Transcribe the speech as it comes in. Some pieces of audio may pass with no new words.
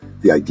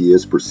The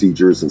ideas,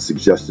 procedures, and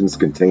suggestions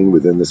contained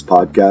within this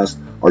podcast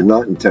are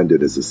not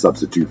intended as a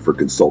substitute for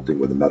consulting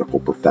with a medical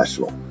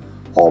professional.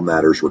 All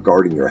matters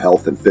regarding your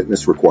health and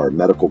fitness require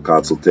medical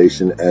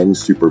consultation and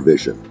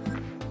supervision.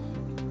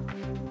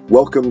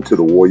 Welcome to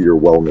the Warrior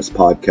Wellness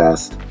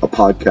Podcast, a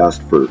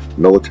podcast for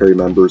military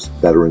members,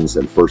 veterans,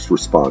 and first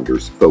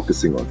responders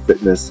focusing on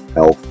fitness,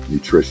 health,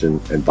 nutrition,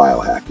 and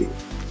biohacking.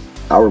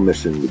 Our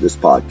mission with this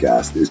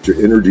podcast is to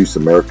introduce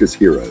America's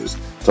heroes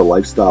to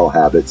lifestyle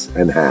habits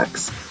and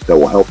hacks that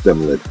will help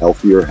them live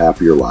healthier,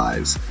 happier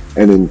lives,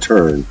 and in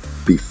turn,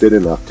 be fit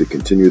enough to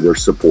continue their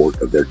support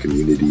of their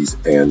communities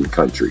and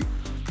country.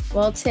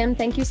 Well, Tim,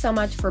 thank you so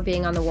much for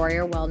being on the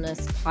Warrior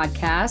Wellness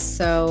Podcast.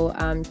 So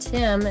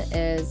Tim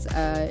is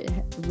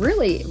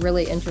really,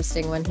 really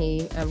interesting when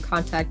he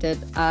contacted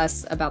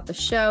us about the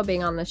show,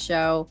 being on the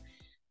show.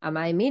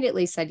 I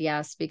immediately said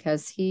yes,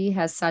 because he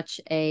has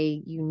such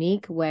a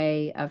unique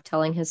way of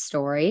telling his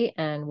story,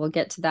 and we'll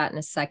get to that in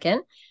a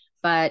second.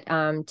 But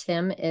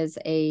Tim is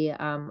a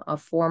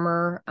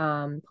former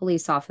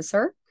police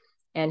officer,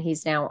 and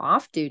he's now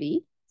off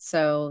duty.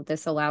 So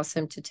this allows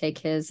him to take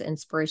his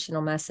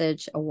inspirational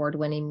message,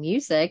 award-winning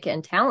music,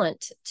 and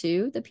talent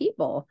to the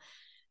people.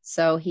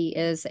 So he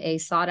is a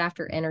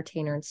sought-after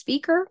entertainer and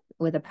speaker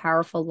with a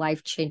powerful,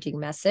 life-changing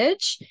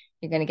message.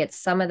 You're going to get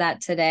some of that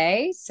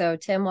today. So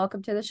Tim,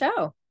 welcome to the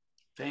show.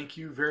 Thank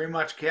you very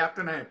much,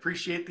 Captain. I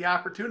appreciate the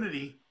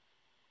opportunity.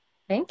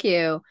 Thank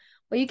you.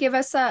 Will you give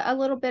us a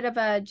little bit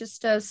of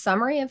just a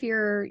summary of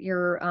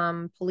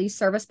your police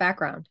service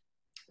background?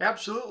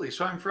 Absolutely.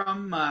 So I'm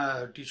from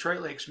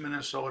Detroit Lakes,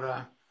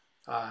 Minnesota,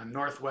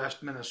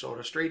 northwest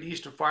Minnesota, straight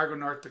east of Fargo,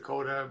 North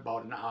Dakota,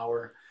 about an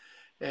hour,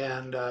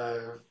 and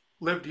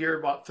lived here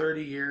about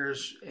 30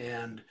 years.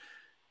 And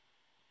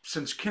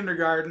since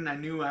kindergarten, I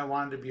knew I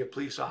wanted to be a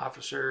police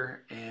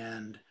officer,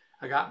 and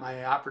I got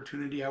my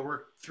opportunity. I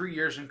worked 3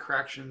 years in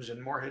corrections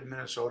in Moorhead,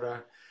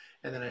 Minnesota,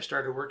 and then I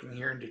started working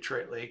here in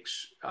Detroit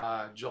Lakes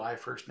July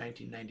 1st,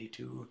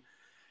 1992,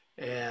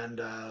 and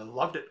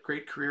loved it.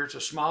 Great career. It's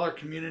a smaller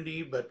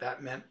community, but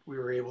that meant we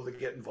were able to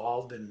get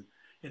involved in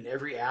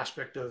every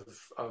aspect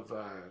of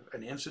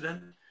an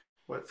incident,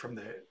 what from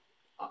the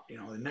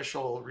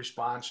initial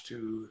response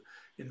to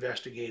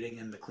investigating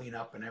and the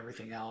cleanup and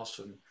everything else.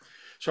 And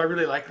so I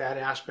really like that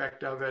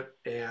aspect of it.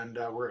 And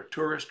we're a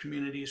tourist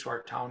community, so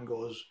our town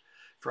goes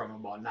from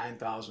about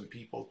 9,000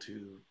 people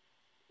to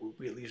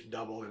we at least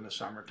double in the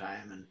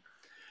summertime.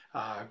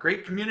 And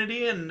great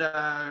community. And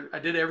I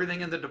did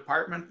everything in the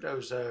department. I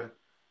was a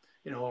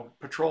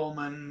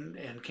patrolman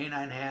and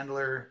canine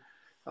handler,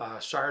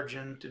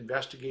 sergeant,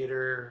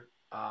 investigator,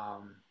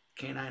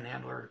 canine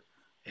handler,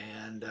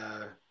 and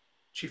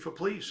chief of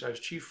police. I was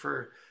chief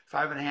for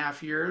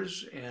 5.5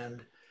 years,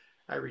 and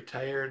I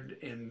retired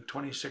in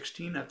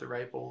 2016 at the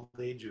ripe old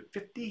age of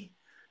 50.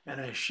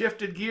 And I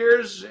shifted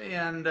gears,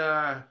 and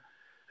I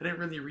didn't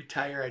really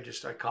retire.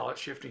 I call it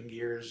shifting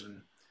gears.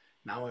 And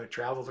now I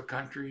travel the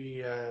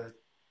country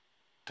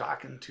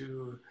talking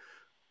to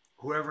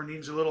whoever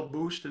needs a little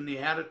boost in the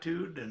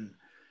attitude, and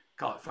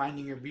call it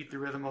finding your beat, the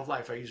rhythm of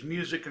life. I use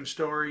music and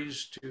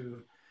stories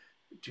to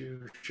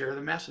share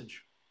the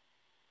message.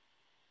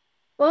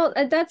 Well,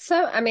 that's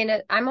so,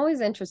 I'm always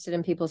interested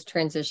in people's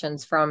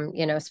transitions from,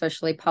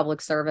 especially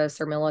public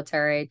service or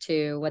military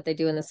to what they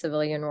do in the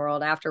civilian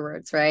world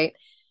afterwards, right?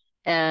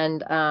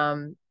 And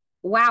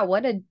wow,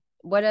 what a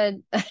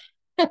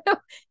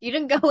you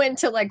didn't go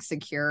into like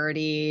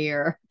security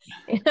or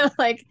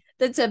like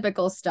the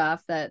typical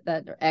stuff that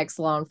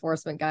ex-law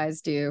enforcement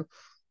guys do.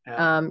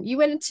 Yeah. You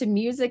went into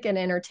music and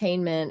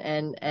entertainment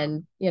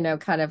and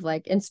kind of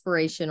like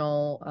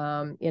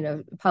inspirational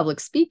public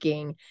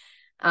speaking.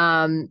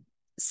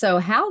 So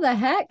how the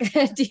heck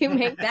do you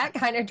make that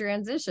kind of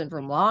transition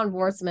from law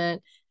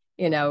enforcement,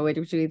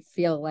 which we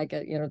feel like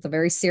it's a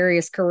very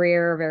serious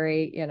career,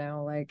 very,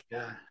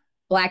 Yeah.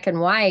 black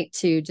and white,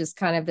 to just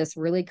kind of this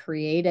really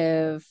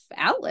creative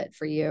outlet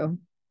for you?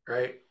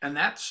 Right. And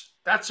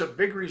that's a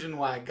big reason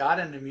why I got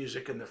into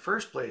music in the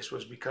first place,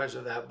 was because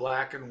of that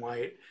black and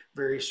white,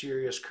 very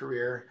serious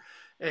career.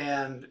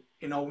 And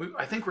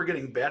I think we're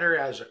getting better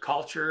as a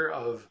culture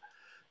of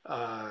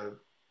uh,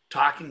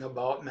 talking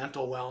about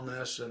mental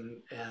wellness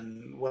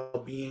and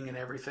well-being and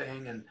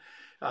everything. And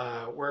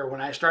where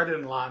when I started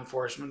in law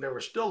enforcement, there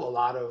was still a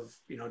lot of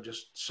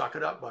just suck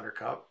it up,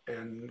 buttercup,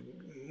 and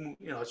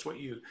it's what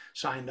you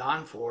signed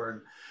on for.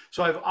 And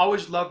so I've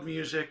always loved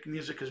music.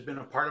 Music has been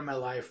a part of my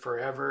life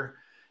forever.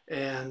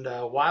 And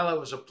while I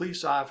was a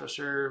police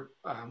officer,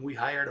 we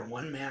hired a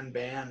one-man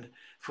band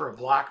for a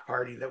block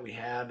party that we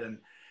had, and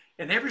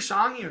every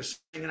song he was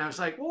singing, I was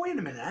like, well, wait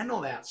a minute, I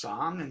know that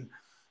song.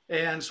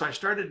 And so I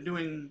started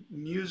doing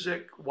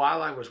music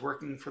while I was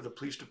working for the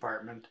police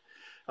department.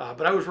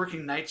 But I was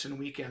working nights and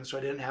weekends, so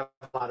I didn't have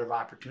a lot of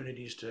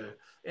opportunities to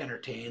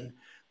entertain.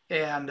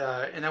 And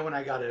then when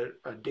I got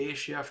a day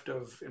shift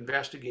of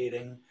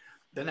investigating,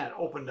 then that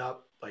opened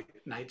up like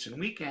nights and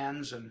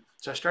weekends. And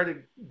so I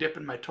started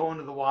dipping my toe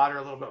into the water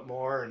a little bit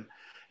more,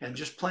 and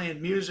just playing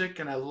music,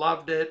 and I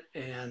loved it.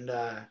 And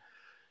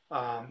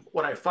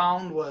what I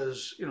found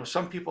was,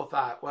 some people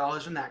thought, well,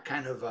 isn't that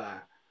kind of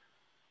a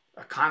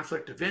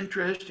conflict of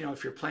interest?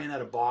 If you're playing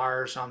at a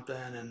bar or something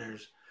and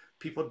there's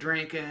people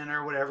drinking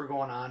or whatever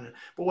going on.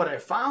 But what I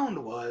found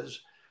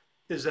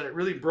is that it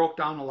really broke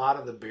down a lot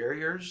of the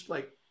barriers.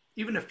 Like,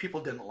 even if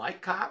people didn't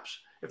like cops,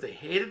 if they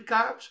hated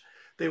cops,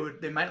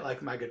 they might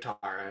like my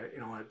guitar.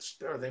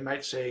 Or they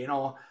might say,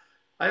 I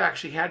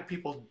actually had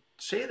people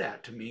say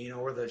that to me,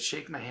 where they'd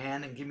shake my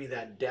hand and give me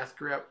that death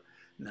grip,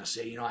 and they'll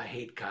say, I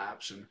hate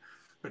cops,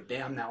 but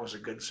damn, that was a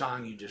good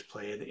song you just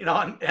played,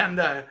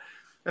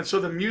 and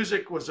so the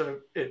music was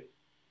it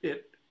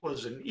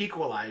was an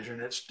equalizer,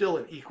 and it's still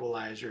an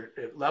equalizer.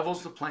 It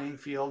levels the playing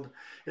field.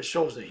 It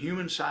shows the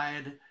human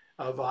side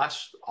of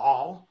us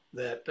all,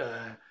 that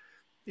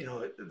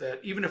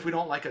even if we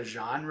don't like a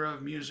genre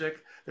of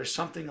music, there's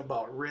something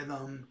about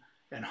rhythm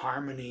and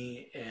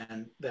harmony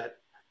and that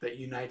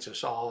unites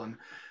us all.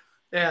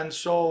 And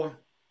so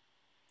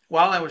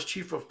while I was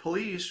chief of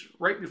police,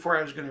 right before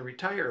I was going to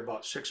retire,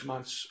 about 6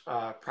 months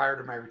prior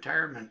to my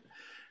retirement,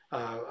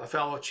 a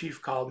fellow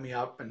chief called me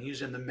up, and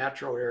he's in the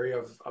metro area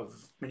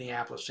of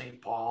Minneapolis,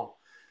 St. Paul,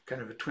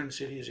 kind of a Twin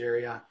Cities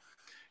area.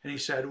 And he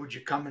said, would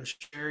you come and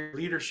share your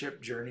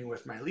leadership journey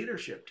with my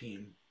leadership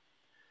team?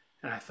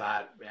 And I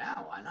thought, yeah,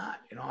 why not?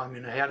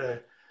 I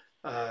had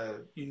a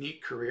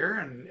unique career,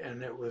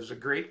 and it was a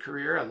great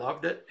career. I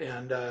loved it.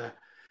 And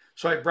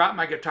so I brought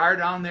my guitar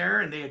down there,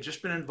 and they had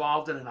just been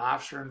involved in an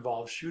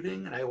officer-involved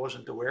shooting, and I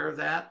wasn't aware of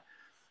that.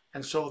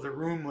 And so the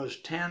room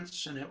was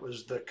tense, and it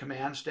was the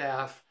command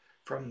staff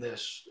from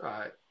this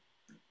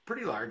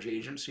pretty large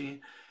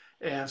agency.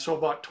 And so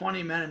about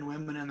 20 men and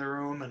women in the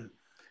room, and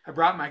I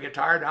brought my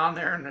guitar down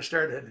there, and I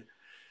started,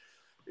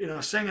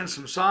 singing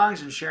some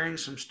songs and sharing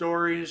some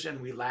stories,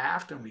 and we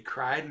laughed and we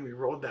cried and we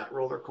rode that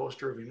roller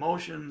coaster of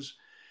emotions.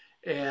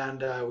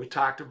 And we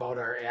talked about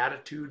our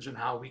attitudes and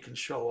how we can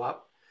show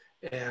up.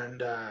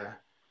 And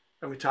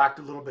we talked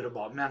a little bit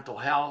about mental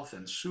health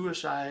and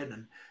suicide,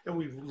 and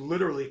we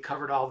literally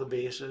covered all the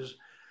bases.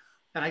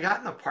 And I got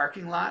in the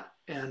parking lot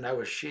and I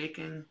was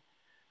shaking.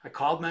 I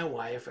called my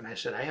wife and I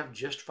said, I have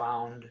just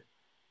found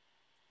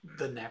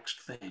the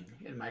next thing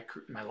in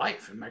my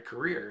life, in my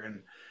career.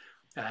 And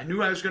I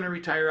knew I was going to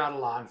retire out of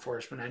law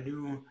enforcement. I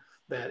knew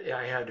that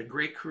I had a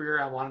great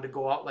career. I wanted to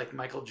go out like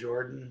Michael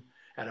Jordan,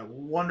 had a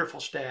wonderful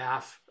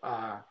staff.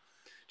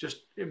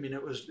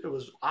 It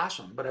was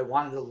awesome, but I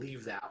wanted to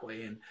leave that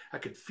way. And I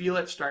could feel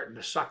it starting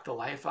to suck the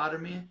life out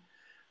of me.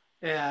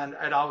 And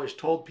I'd always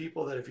told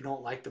people that if you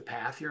don't like the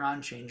path you're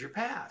on, change your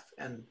path.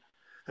 And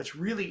that's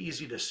really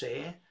easy to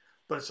say,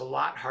 but it's a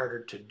lot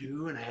harder to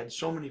do. And I had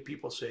so many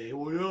people say,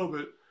 well, yeah,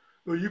 but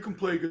well, you can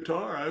play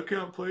guitar. I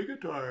can't play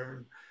guitar.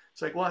 And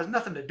it's like, well, it has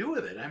nothing to do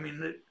with it.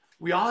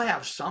 We all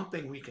have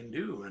something we can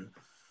do.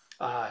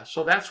 And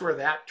so that's where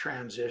that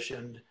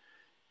transitioned.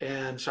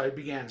 And so I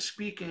began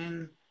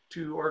speaking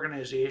to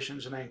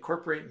organizations, and I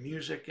incorporate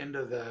music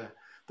into the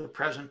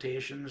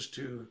presentations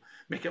to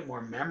make it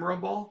more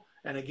memorable.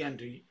 And again,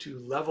 to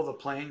level the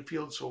playing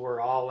field so we're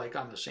all like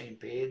on the same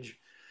page.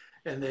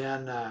 And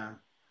then,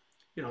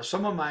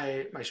 some of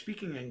my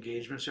speaking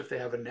engagements, if they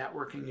have a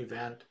networking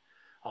event,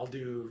 I'll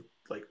do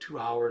like 2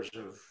 hours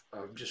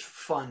of just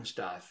fun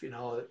stuff,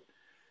 let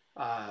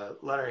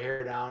our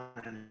hair down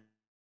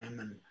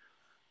and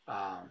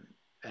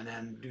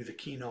then do the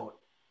keynote,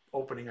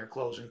 opening or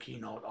closing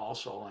keynote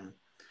also. And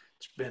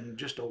it's been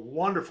just a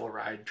wonderful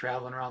ride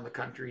traveling around the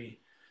country,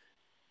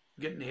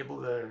 getting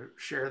able to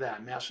share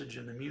that message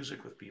and the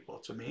music with people.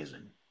 It's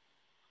amazing.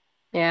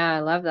 Yeah,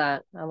 I love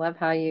that. I love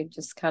how you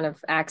just kind of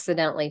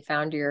accidentally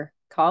found your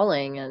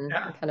calling and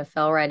Yeah. kind of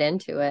fell right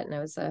into it. And it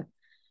was a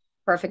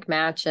perfect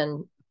match.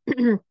 And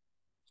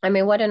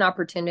what an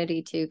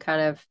opportunity to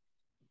kind of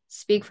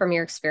speak from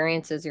your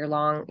experiences, your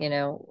long,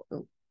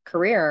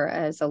 career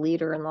as a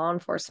leader in law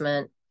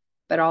enforcement,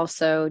 but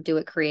also do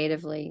it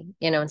creatively,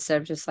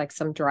 instead of just like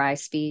some dry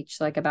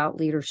speech, like about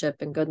leadership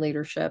and good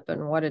leadership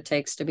and what it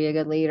takes to be a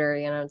good leader.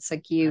 It's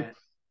like Right.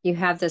 you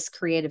have this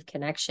creative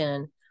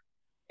connection,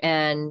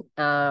 and,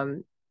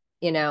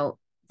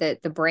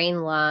 that the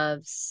brain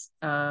loves,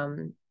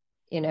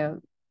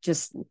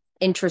 just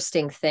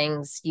interesting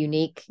things,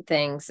 unique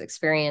things,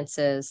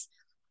 experiences.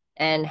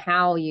 And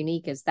how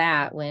unique is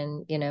that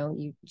when,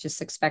 you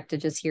just expect to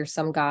just hear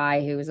some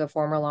guy who is a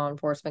former law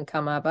enforcement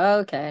come up,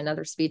 okay,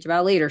 another speech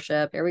about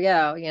leadership. Here we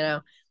go,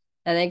 and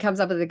then he comes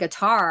up with a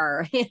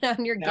guitar,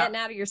 and you're Yeah. getting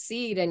out of your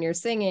seat and you're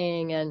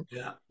singing and,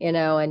 Yeah.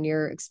 And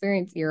you're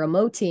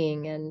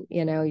emoting and,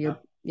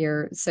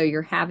 Yeah. so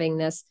you're having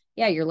this,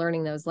 you're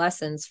learning those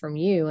lessons from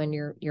you and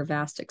your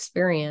vast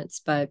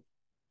experience, but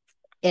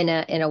in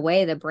a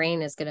way the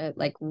brain is going to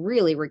like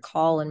really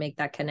recall and make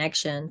that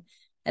connection.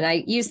 And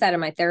I use that in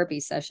my therapy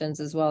sessions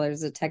as well.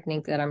 There's a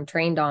technique that I'm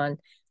trained on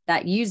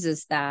that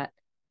uses that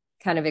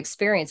kind of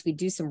experience. We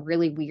do some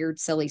really weird,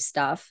 silly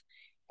stuff.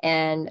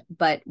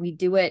 But we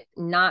do it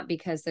not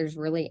because there's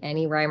really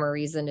any rhyme or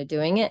reason to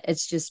doing it.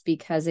 It's just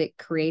because it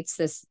creates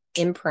this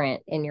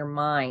imprint in your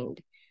mind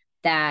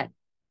that,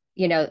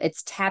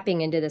 it's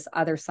tapping into this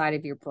other side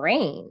of your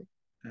brain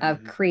of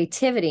Hmm.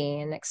 creativity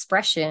and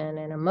expression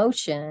and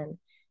emotion.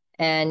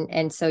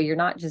 And so you're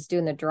not just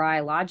doing the dry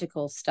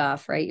logical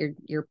stuff, right?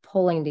 You're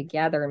pulling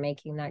together and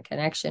making that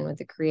connection with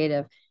the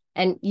creative.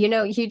 And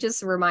you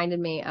just reminded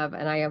me of,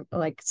 and I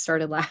like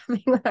started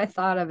laughing when I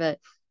thought of it.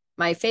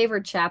 My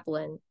favorite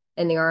chaplain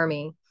in the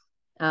Army,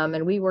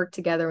 and we worked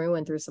together. We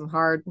went through some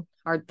hard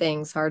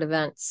things, hard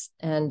events,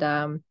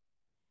 and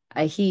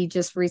he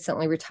just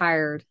recently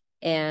retired.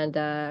 And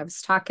I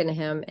was talking to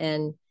him,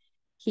 and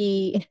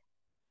he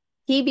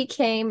he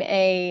became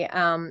a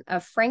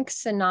Frank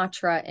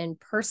Sinatra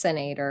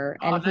impersonator,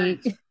 Oh, and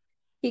he nice.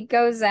 he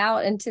goes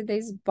out into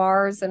these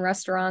bars and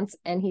restaurants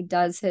and he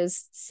does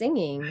his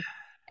singing,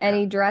 and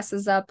Yeah. he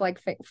dresses up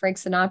like Frank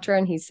Sinatra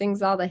and he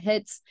sings all the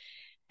hits.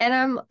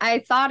 And I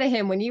thought of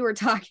him when you were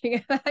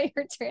talking about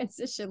your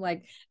transition,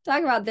 like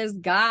talking about this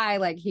guy,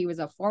 like he was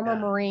a former Yeah.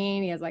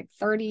 Marine. He has like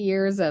 30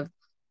 years of,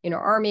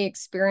 Army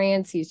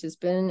experience. He's just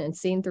been and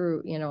seen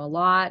through, a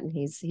lot. And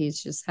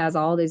he's just has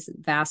all this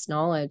vast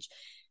knowledge.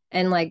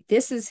 And like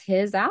this is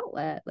his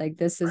outlet. Like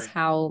this is Right.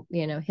 how,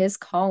 his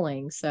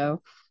calling.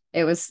 So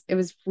it was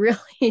really,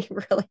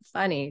 really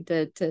funny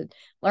to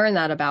learn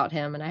that about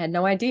him. And I had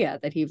no idea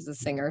that he was a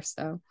singer.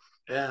 So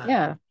Yeah.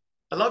 yeah.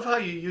 I love how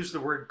you use the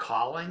word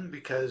calling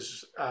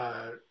because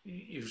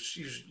you've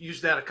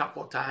used that a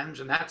couple of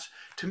times, and that's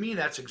to me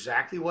that's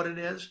exactly what it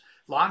is.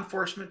 Law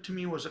enforcement to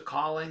me was a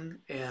calling,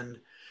 and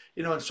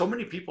and so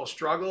many people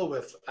struggle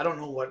with I don't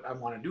know what I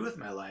want to do with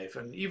my life,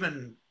 and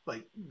even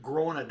like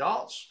grown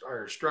adults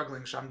are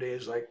struggling some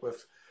days like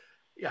with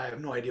yeah I have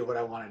no idea what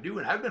I want to do,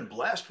 and I've been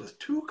blessed with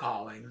two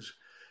callings.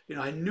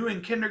 I knew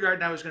in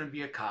kindergarten I was going to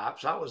be a cop,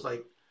 so that was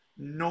like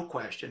no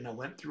question. I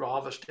went through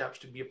all the steps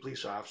to be a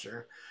police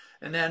officer.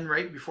 And then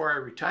right before I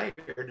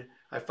retired,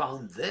 I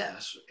found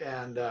this,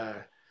 and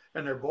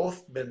they're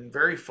both been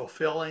very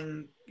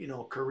fulfilling,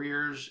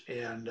 careers.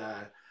 And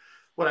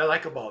what I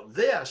like about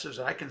this is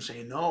I can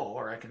say no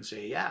or I can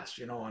say yes,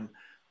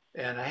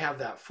 and I have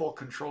that full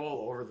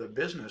control over the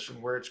business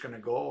and where it's going to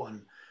go,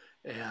 and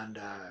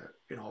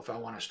if I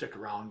want to stick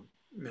around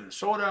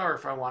Minnesota or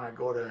if I want to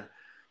go to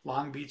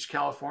Long Beach,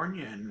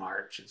 California in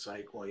March, it's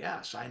like, well,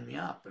 yeah, sign me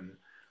up,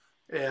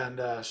 and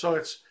so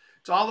it's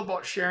all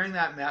about sharing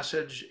that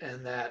message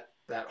and that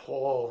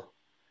whole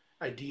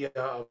idea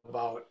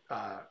about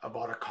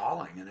a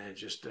calling, and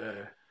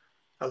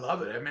I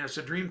love it. I mean, it's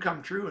a dream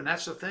come true, and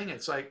that's the thing.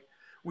 It's like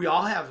we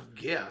all have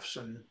gifts,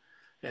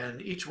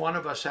 and each one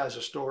of us has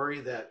a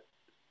story that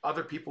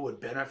other people would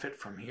benefit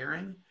from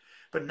hearing,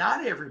 but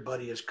not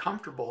everybody is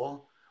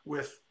comfortable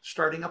with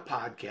starting a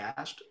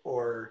podcast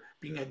or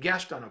being a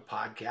guest on a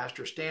podcast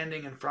or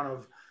standing in front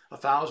of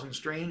 1,000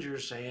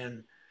 strangers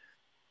saying,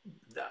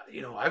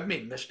 I've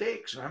made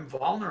mistakes and I'm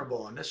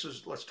vulnerable, and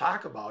let's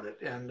talk about it.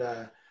 And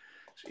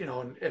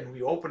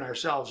we open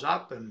ourselves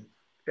up, and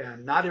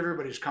not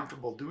everybody's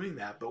comfortable doing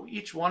that, but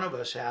each one of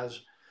us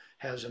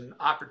has an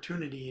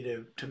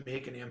opportunity to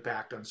make an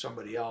impact on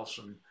somebody else,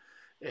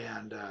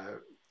 and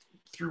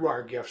through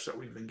our gifts that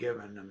we've been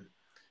given. And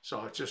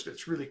so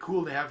it's really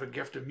cool to have a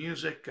gift of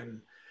music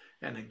and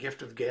a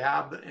gift of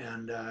gab,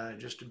 and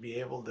just to be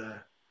able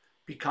to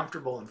be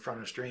comfortable in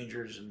front of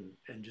strangers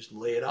and just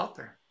lay it out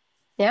there.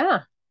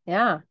 Yeah.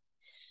 Yeah.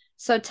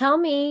 So tell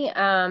me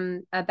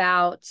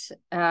about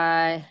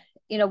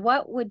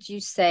what would you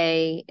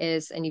say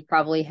is, and you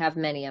probably have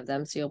many of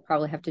them, so you'll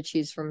probably have to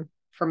choose from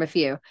a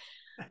few.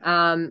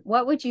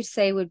 What would you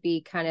say would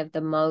be kind of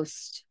the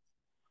most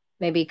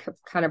maybe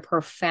kind of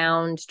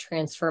profound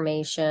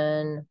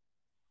transformation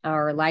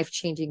or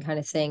life-changing kind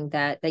of thing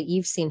that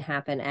you've seen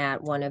happen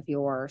at one of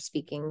your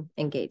speaking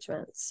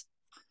engagements?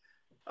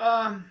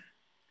 Um,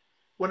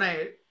 when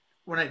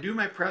I do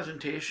my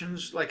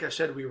presentations, like I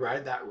said, we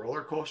ride that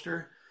roller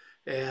coaster,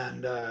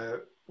 and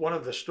one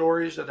of the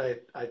stories that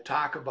I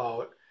talk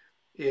about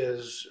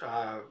is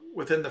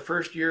within the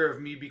first year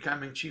of me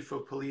becoming chief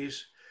of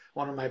police,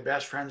 one of my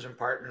best friends and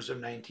partners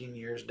of 19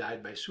 years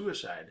died by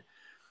suicide,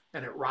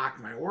 and it rocked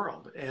my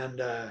world,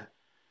 and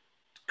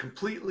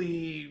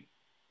completely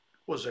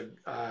was a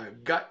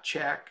gut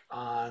check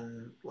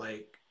on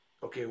like,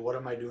 okay, what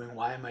am I doing?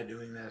 Why am I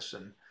doing this?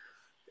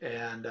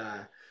 And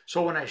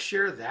so when I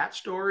share that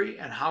story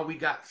and how we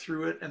got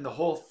through it, and the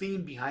whole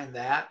theme behind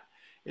that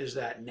is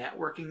that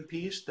networking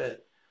piece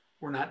that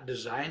we're not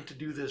designed to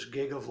do this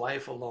gig of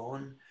life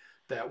alone,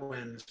 that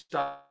when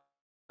stuff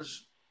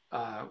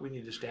we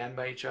need to stand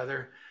by each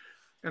other.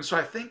 And so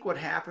I think what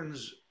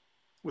happens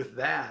with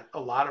that, a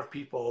lot of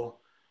people,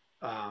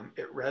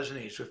 it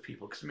resonates with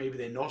people because maybe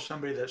they know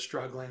somebody that's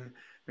struggling,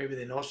 maybe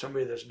they know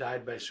somebody that's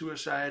died by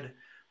suicide,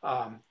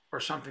 or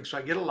something. So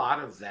I get a lot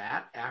of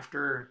that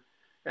after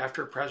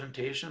a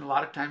presentation. A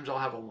lot of times I'll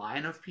have a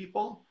line of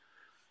people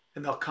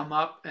and they'll come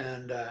up,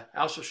 and I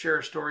also share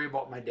a story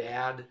about my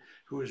dad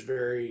who was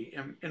very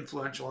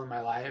influential in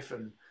my life,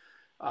 and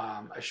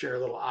I share a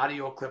little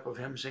audio clip of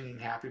him singing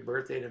happy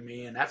birthday to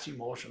me, and that's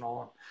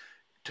emotional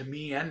to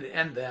me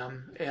and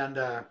them.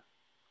 And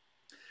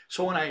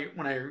so when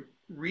I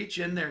reach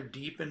in there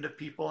deep into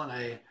people,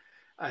 and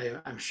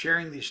I'm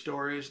sharing these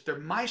stories. They're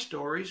my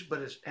stories,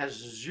 but it has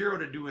zero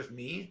to do with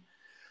me.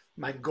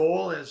 My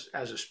goal as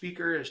a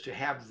speaker is to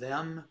have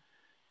them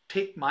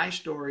take my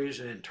stories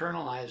and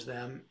internalize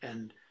them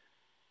and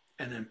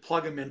then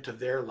plug them into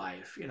their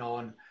life,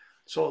 and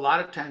so a lot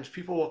of times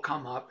people will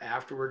come up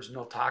afterwards and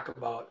they'll talk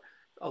about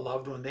a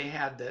loved one they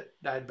had that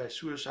died by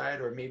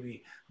suicide, or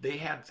maybe they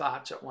had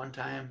thoughts at one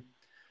time,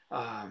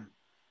 um,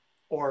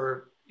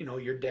 or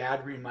your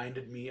dad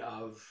reminded me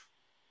of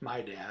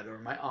my dad or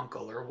my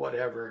uncle or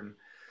whatever.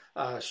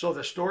 And so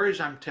the stories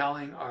I'm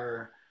telling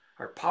are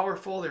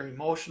powerful, they're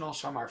emotional,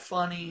 some are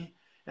funny,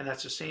 and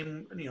that's the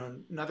same,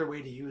 another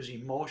way to use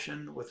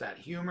emotion with that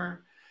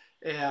humor.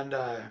 And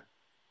uh,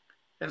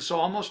 and so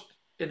almost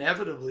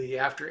inevitably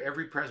after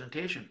every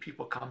presentation,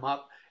 people come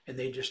up and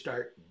they just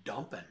start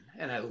dumping.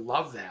 And I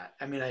love that.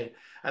 I mean,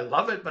 I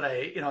love it, but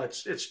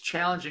it's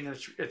challenging, and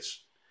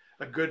it's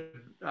a good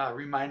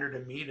reminder to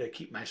me to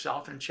keep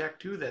myself in check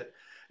too, that,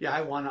 yeah,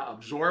 I want to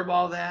absorb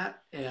all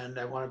that and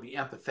I want to be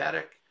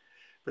empathetic.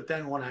 But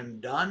then when I'm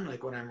done,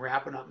 like when I'm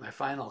wrapping up my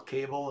final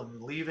cable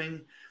and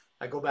leaving,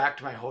 I go back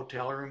to my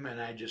hotel room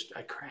and I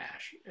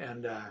crash.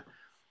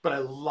 But I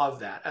love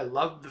that. I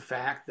love the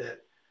fact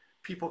that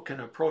people can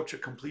approach a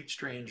complete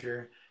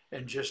stranger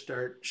and just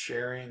start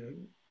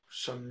sharing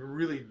some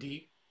really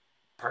deep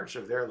parts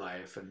of their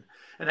life, and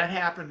that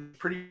happens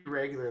pretty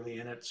regularly,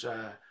 and it's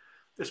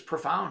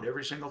profound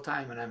every single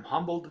time, and I'm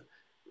humbled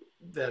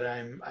that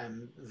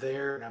I'm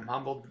there, and I'm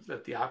humbled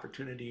that the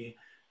opportunity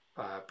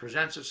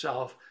presents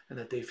itself and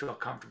that they feel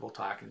comfortable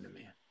talking to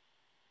me.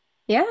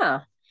 Yeah.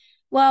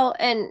 Well,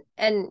 and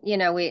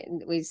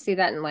we see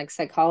that in like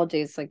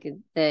psychology. It's like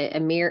a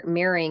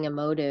mirroring a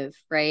motive,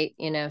 right?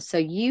 So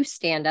you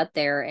stand up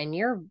there and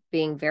you're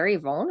being very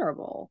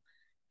vulnerable,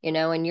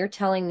 and you're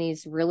telling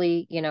these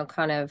really,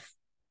 kind of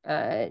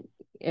uh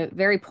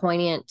very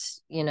poignant,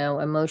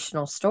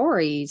 emotional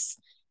stories,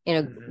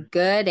 Mm-hmm.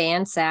 good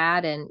and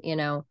sad, and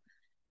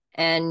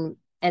and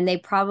they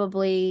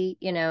probably,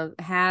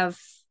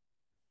 have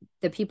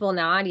the people in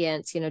the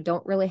audience,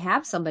 don't really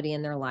have somebody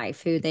in their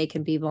life who they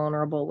can be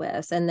vulnerable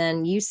with. And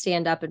then you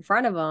stand up in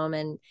front of them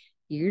and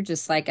you're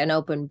just like an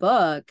open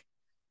book.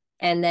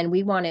 And then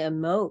we want to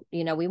emote,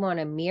 we want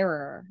to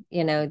mirror,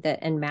 that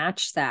and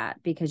match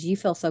that because you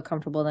feel so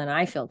comfortable, then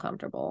I feel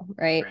comfortable.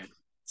 Right. Right.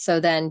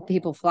 So then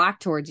people flock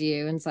towards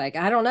you and it's like,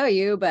 I don't know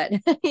you, but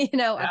I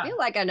Yeah. feel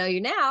like I know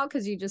you now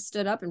because you just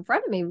stood up in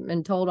front of me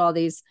and told all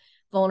these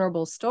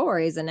vulnerable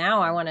stories. And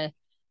now I Right. want to,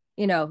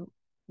 you know,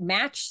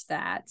 match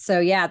that. So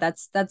yeah,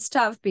 that's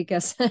tough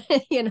because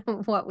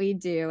what we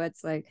do,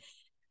 it's like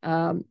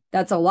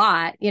that's a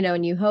lot,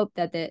 and you hope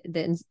that the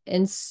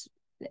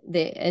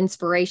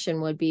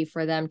inspiration would be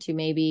for them to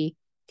maybe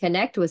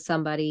connect with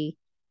somebody,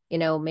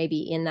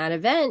 maybe in that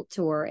event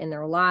or in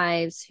their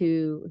lives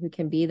who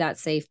can be that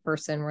safe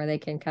person where they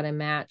can kind of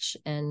match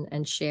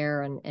and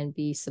share and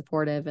be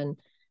supportive and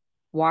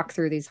walk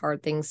through these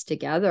hard things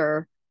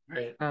together.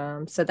 Right.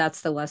 So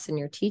that's the lesson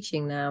you're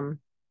teaching them.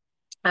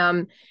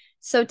 um,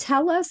 so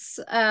tell us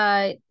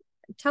a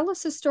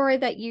story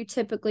that you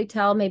typically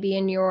tell maybe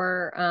in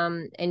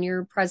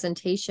your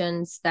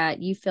presentations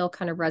that you feel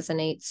kind of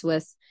resonates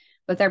with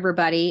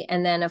everybody.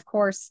 And then of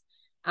course,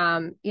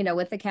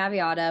 with the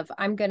caveat of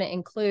I'm going to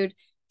include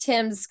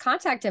Tim's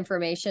contact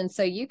information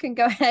so you can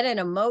go ahead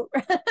and emote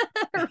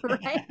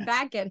right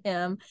back at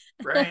him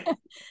Right.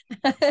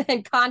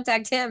 and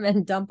contact him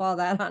and dump all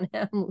that on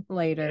him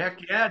later.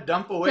 Heck yeah,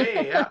 dump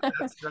away. Yeah,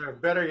 that's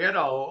better yet.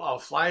 I'll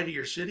fly to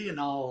your city and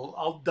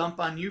I'll dump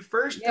on you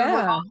first and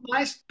with Yeah. all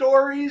my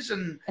stories,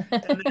 and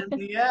then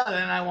yeah,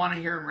 then I want to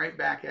hear them right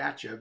back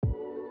at you.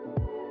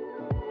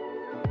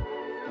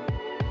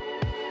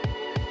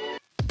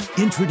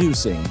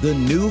 Introducing the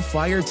new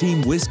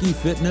Fireteam Whiskey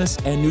Fitness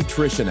and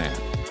Nutrition app.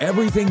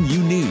 Everything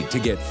you need to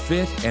get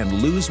fit and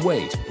lose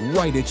weight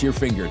right at your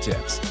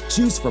fingertips.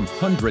 Choose from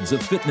hundreds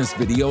of fitness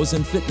videos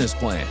and fitness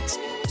plans.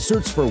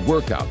 Search for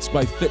workouts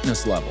by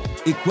fitness level,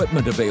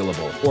 equipment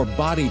available, or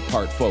body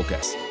part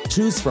focus.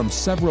 Choose from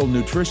several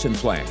nutrition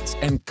plans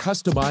and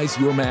customize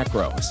your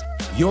macros.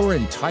 Your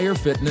entire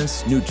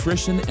fitness,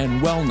 nutrition,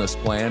 and wellness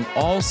plan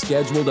all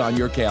scheduled on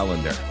your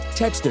calendar.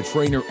 Text a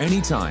trainer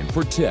anytime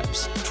for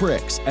tips,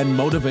 tricks, and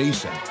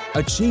motivation.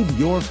 Achieve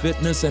your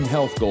fitness and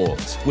health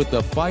goals with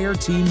the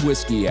Fireteam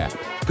Whiskey app.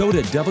 Go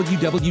to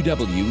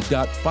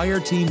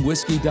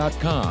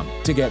www.fireteamwhiskey.com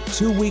to get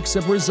 2 weeks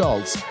of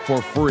results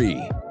for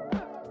free.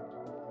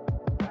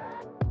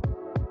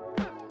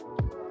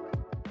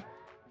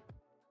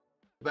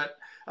 But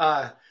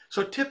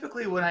so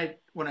typically when I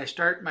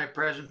start my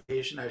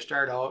presentation, I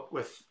start out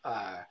with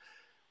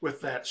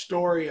that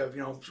story of,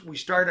 we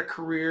start a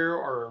career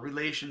or a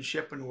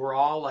relationship and we're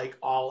all like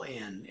all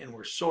in and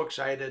we're so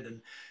excited.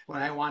 And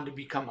when I wanted to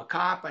become a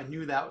cop, I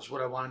knew that was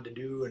what I wanted to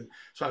do, and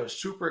so I was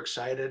super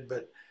excited.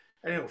 But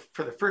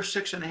for the first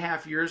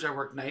 6.5 years, I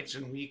worked nights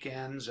and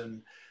weekends,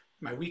 and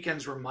my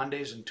weekends were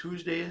Mondays and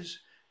Tuesdays.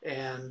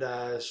 And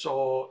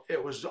so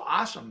it was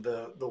awesome.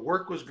 The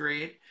work was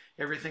great.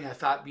 Everything I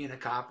thought being a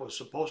cop was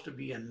supposed to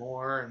be and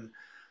more.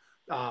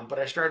 But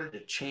I started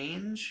to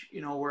change,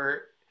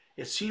 where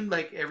it seemed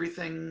like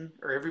everything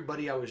or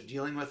everybody I was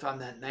dealing with on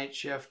that night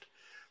shift,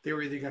 they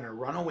were either going to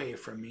run away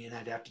from me and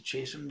I'd have to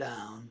chase them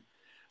down,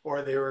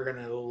 or they were going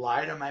to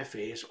lie to my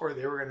face, or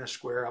they were going to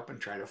square up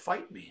and try to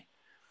fight me.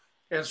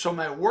 And so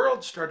my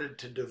world started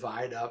to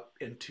divide up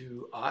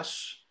into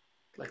us,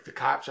 like the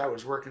cops I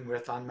was working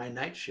with on my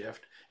night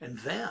shift, and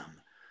them.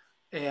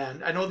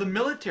 And I know the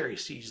military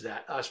sees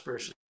that, us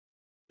versus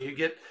you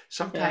get Yeah.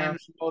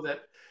 sometimes,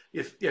 that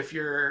if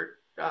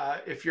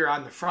you're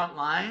on the front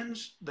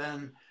lines,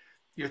 then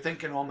you're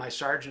thinking, well, my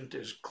sergeant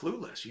is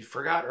clueless. He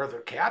forgot, or the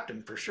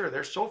captain for sure.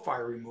 They're so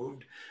far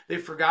removed,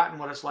 they've forgotten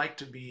what it's like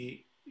to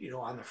be,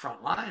 on the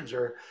front lines,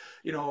 or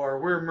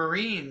we're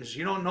Marines.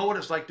 You don't know what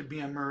it's like to be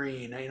a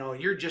Marine.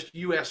 You're just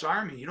U.S.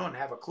 Army. You don't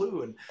have a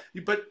clue.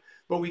 But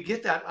we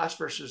get that us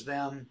versus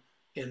them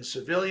in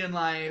civilian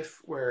life,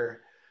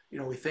 where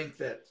we think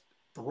that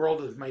the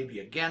world is maybe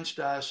against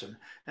us,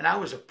 and I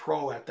was a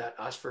pro at that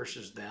us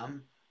versus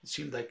them. It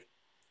seemed like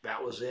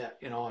that was it,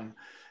 and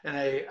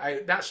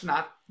I that's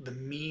not the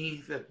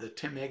me that the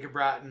Tim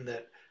Egebraten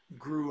that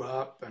grew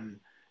up,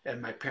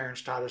 and my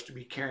parents taught us to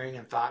be caring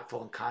and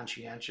thoughtful and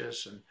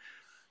conscientious,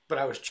 but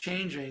I was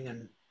changing.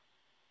 And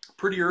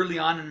pretty early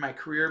on in my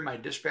career, my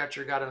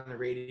dispatcher got on the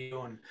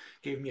radio and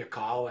gave me a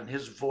call, and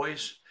his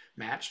voice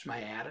matched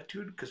my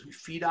attitude because we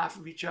feed off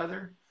of each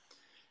other.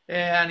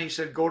 And he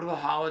said, go to the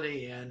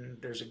Holiday Inn.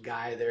 There's a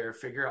guy there.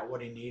 Figure out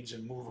what he needs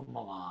and move him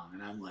along.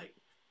 And I'm like,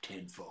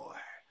 10-4.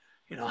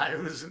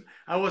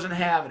 I wasn't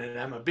having it.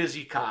 I'm a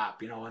busy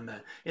cop,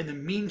 in the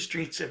mean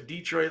streets of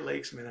Detroit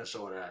Lakes,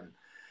 Minnesota.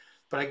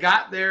 But I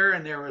got there,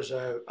 and there was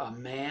a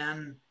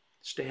man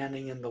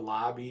standing in the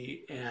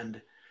lobby,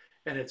 and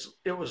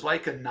it was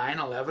like a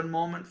 9/11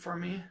 moment for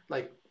me.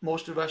 Like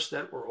most of us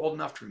that were old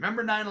enough to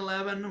remember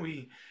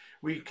 9/11,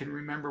 we can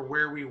remember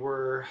where we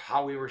were,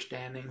 how we were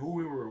standing, who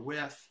we were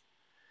with.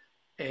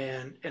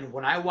 And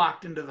when I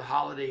walked into the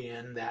Holiday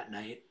Inn that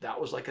night, that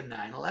was like a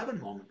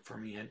 9/11 moment for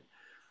me. And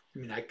I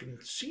mean, I can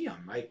see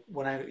him.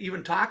 When I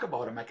even talk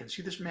about him, I can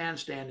see this man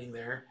standing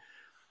there.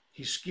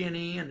 He's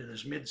skinny and in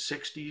his mid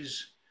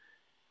 60s.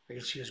 I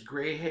can see his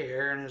gray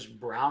hair and his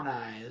brown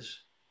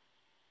eyes.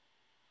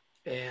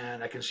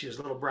 And I can see his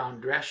little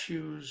brown dress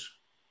shoes,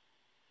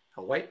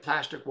 a white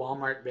plastic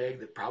Walmart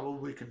bag that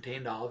probably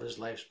contained all of his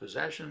life's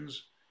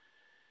possessions.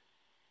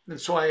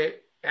 And so I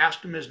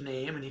asked him his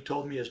name, and he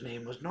told me his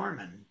name was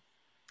Norman.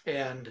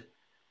 And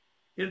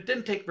it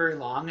didn't take very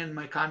long in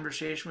my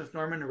conversation with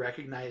Norman to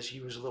recognize he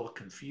was a little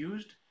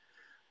confused.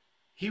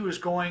 He was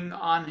going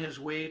on his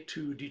way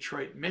to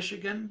Detroit,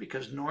 Michigan,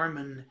 because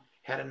Norman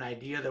had an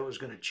idea that was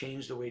going to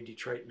change the way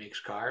Detroit makes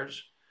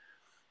cars.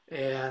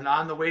 And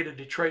on the way to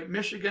Detroit,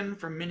 Michigan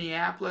from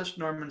Minneapolis,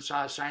 Norman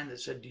saw a sign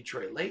that said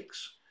Detroit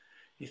Lakes.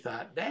 He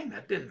thought, dang,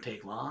 that didn't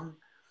take long.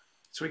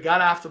 So we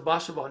got off the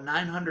bus about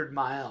 900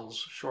 miles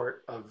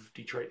short of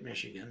Detroit,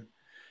 Michigan.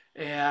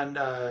 And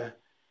the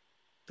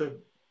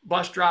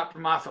bus dropped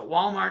him off at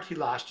Walmart. He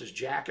lost his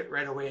jacket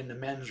right away in the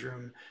men's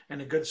room.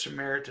 And a good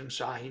Samaritan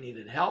saw he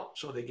needed help,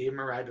 so they gave him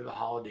a ride to the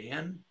Holiday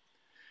Inn.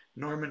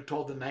 Norman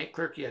told the night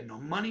clerk he had no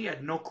money,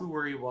 had no clue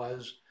where he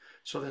was.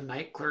 So the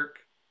night clerk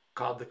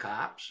called the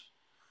cops.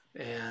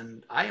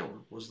 And I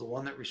was the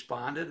one that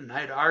responded. And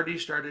I had already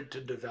started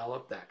to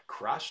develop that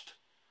crust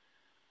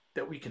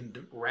that we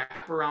can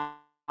wrap around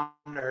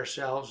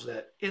ourselves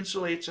that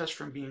insulates us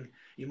from being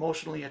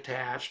emotionally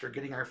attached or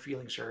getting our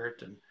feelings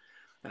hurt. And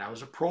I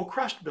was a pro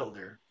crust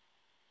builder.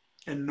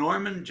 And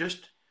Norman,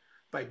 just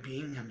by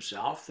being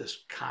himself, this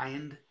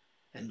kind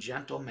and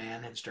gentle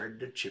man, had started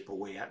to chip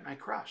away at my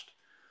crust.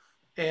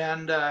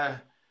 And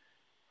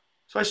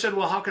so I said,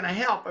 well, how can I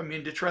help? I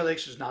mean, Detroit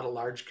Lakes is not a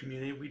large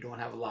community. We don't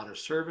have a lot of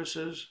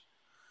services.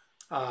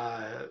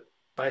 But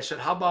I said,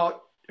 how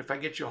about if I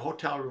get you a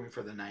hotel room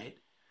for the night,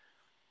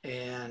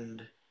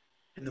 and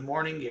in the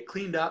morning get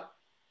cleaned up,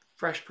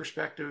 fresh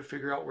perspective,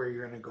 figure out where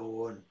you're going to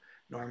go. And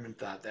Norman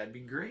thought that'd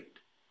be great.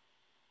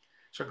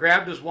 So I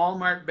grabbed his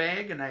Walmart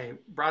bag, and I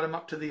brought him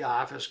up to the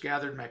office,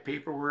 gathered my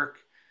paperwork,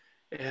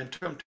 and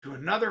took him to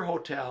another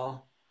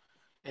hotel.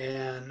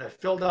 And I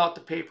filled out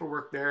the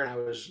paperwork there, and I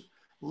was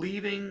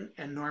leaving,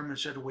 and Norman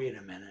said, wait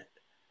a minute.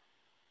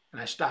 And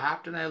I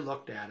stopped and I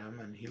looked at him,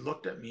 and he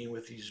looked at me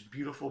with these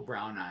beautiful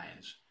brown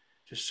eyes.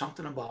 Just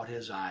something about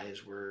his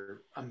eyes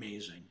were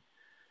amazing.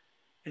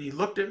 And he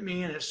looked at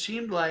me, and it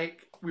seemed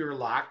like we were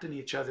locked in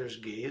each other's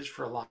gaze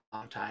for a long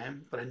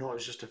time, but I know it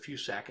was just a few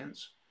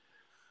seconds.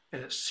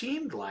 And it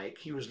seemed like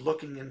he was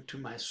looking into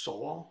my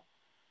soul.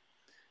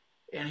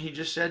 And he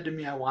just said to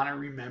me, I want to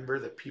remember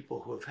the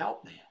people who have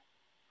helped me.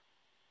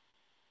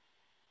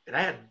 And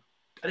I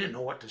didn't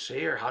know what to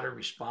say or how to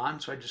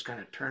respond, so I just kind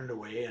of turned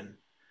away and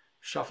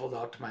shuffled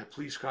out to my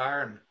police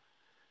car,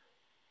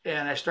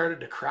 and I started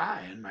to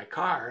cry in my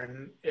car.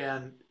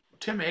 And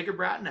Tim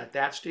Egebraten at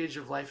that stage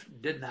of life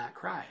did not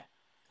cry.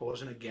 I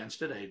wasn't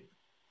against it. I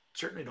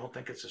certainly don't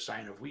think it's a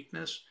sign of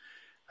weakness.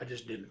 I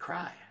just didn't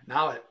cry.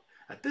 Now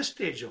at this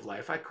stage of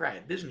life, I cry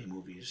at Disney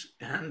movies,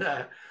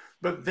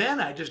 but then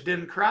I just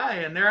didn't cry,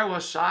 and there I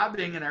was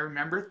sobbing, and I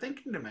remember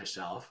thinking to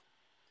myself,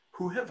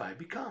 who have I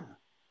become?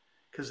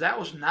 Because that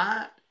was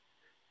not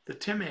the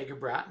Tim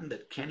Agerbrotten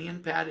that Kenny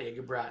and Pat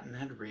Agerbrotten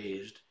had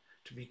raised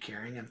to be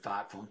caring and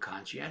thoughtful and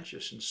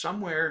conscientious. And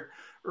somewhere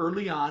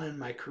early on in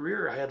my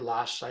career, I had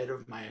lost sight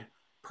of my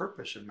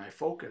purpose and my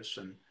focus.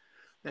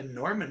 And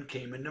Norman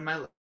came into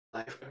my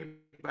life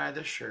by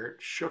the shirt,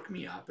 shook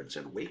me up, and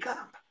said, "Wake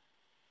up,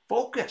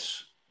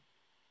 focus.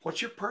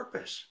 What's your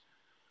purpose?"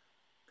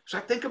 So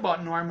I think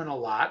about Norman a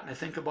lot, and I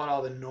think about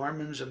all the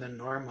Normans and the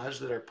Normas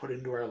that are put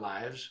into our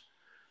lives.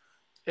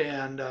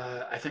 And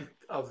I think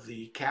of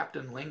the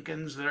Captain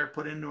Lincolns that are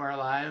put into our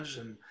lives,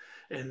 and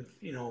and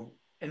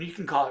you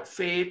can call it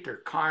fate or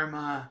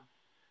karma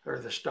or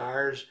the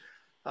stars.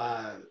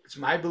 It's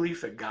my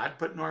belief that God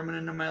put Norman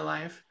into my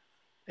life,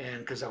 and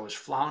because I was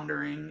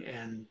floundering,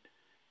 and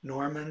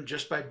Norman,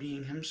 just by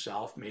being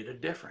himself, made a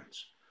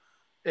difference.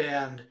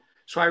 And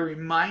so I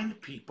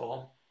remind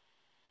people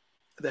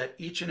that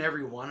each and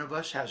every one of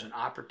us has an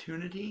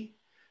opportunity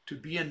to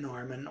be a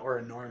Norman or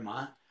a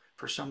Norma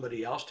for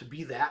somebody else, to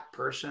be that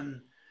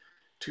person,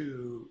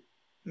 to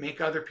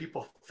make other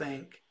people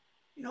think,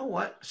 you know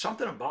what,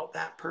 something about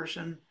that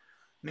person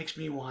makes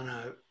me want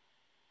to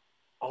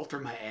alter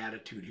my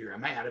attitude here.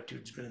 My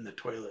attitude's been in the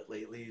toilet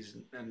lately,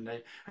 and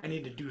I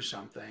need to do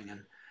something.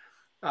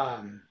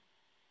 And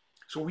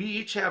so we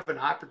each have an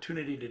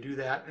opportunity to do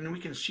that, and we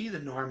can see the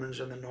Normans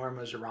and the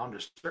Normas around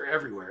us. They're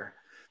everywhere.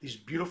 These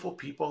beautiful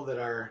people that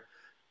are,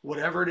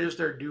 whatever it is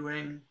they're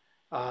doing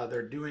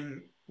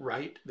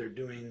right. They're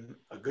doing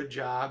a good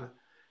job.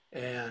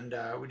 And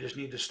we just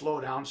need to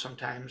slow down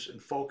sometimes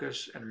and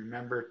focus and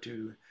remember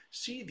to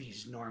see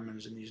these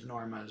Normans and these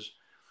Normas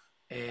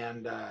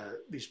and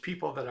these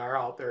people that are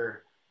out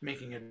there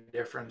making a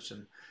difference.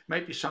 And it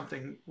might be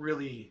something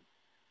really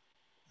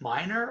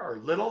minor or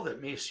little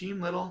that may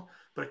seem little,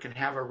 but it can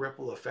have a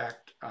ripple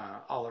effect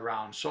all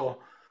around. So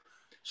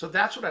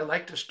that's what I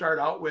like to start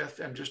out with,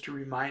 and just to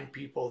remind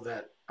people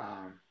that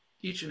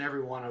each and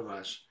every one of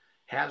us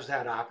has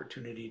that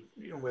opportunity,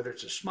 whether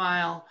it's a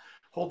smile,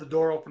 hold the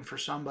door open for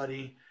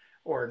somebody,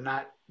 or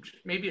not.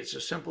 Maybe it's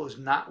as simple as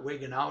not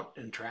wigging out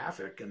in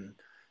traffic and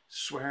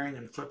swearing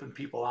and flipping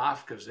people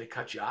off because they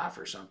cut you off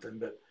or something,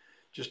 but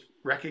just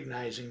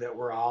recognizing that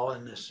we're all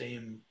in the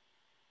same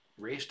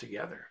race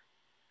together.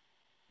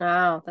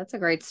 Wow, that's a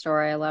great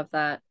story. I love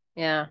that.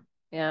 Yeah,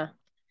 yeah.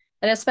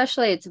 And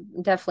especially it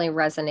definitely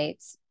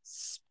resonates,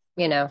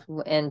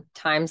 in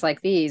times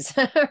like these,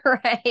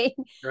 right?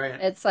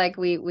 Right. It's like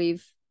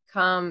we've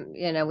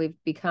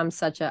become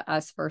such a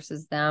us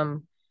versus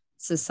them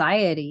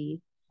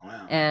society.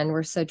 Wow. And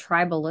we're so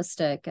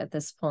tribalistic at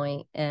this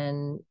point.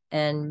 And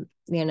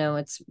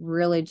it's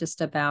really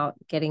just about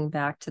getting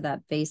back to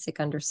that basic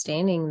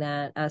understanding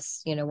that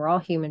us, we're all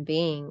human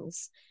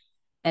beings,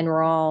 and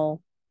we're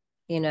all,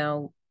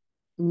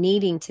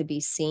 needing to be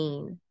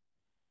seen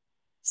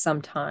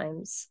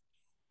sometimes.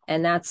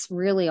 And that's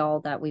really all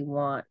that we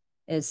want,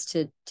 is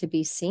to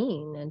be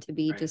seen and to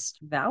be Right. just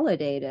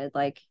validated.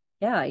 Like,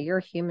 yeah, you're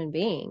a human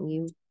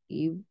being.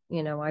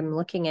 I'm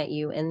looking at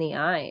you in the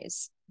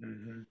eyes,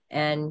 Mm-hmm.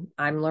 and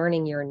I'm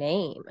learning your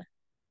name,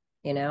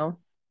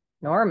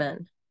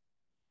 Norman.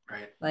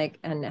 Right. Like,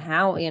 and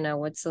how,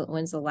 when's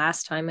the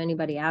last time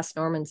anybody asked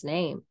Norman's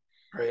name?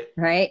 Right.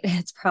 Right.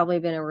 It's probably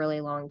been a really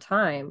long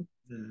time.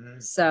 Mm-hmm.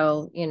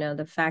 So,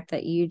 the fact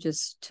that you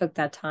just took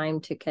that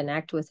time to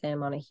connect with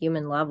him on a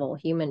human level,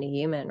 human to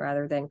human,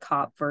 rather than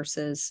cop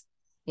versus,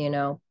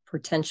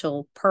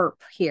 potential perp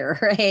here,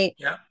 right?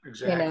 Yeah,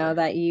 exactly.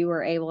 That you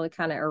were able to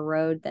kind of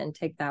erode, then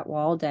take that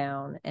wall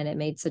down, and it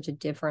made such a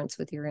difference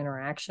with your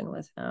interaction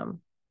with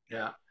him.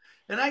 Yeah.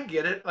 And I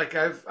get it. Like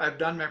I've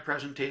done my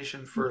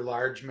presentation for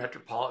large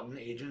metropolitan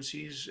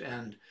agencies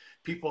and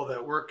people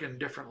that work in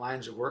different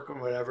lines of work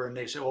or whatever, and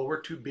they say, "Well,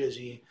 we're too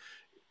busy.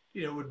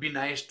 It would be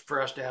nice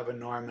for us to have a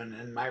Norman."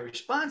 And my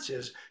response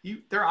is,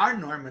 there are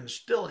Normans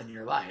still in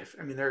your life.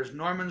 I mean, there's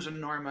Normans and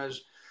Normas,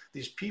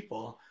 these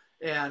people,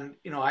 and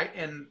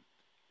and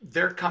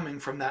they're coming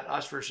from that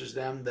us versus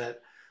them.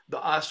 That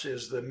the us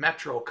is the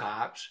metro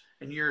cops,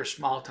 and you're a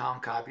small town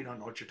cop. You don't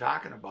know what you're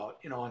talking about,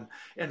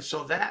 and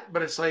so that.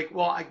 But it's like,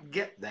 well, I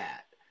get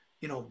that,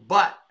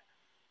 but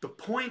the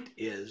point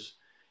is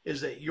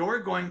that you're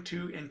going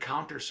to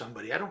encounter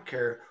somebody. I don't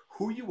care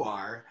who you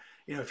are.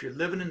 If you're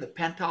living in the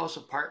penthouse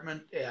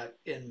apartment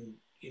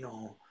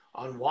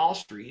on Wall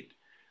Street,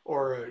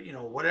 or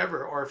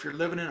whatever, or if you're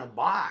living in a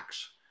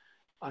box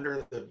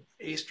under the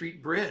A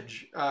Street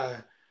Bridge,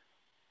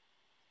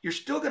 you're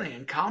still going to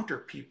encounter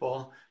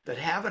people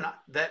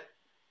that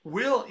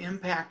will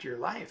impact your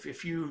life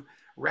if you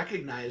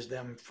recognize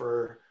them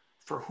for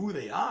who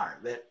they are.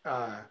 That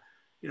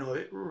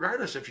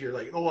regardless if you're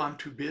like, "Oh, I'm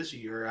too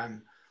busy," or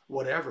 "I'm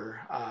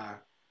whatever,"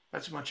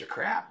 that's a bunch of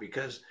crap,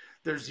 because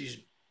there's these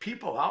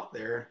people out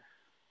there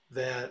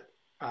that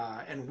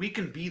and we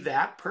can be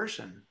that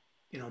person,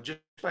 just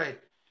by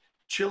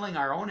chilling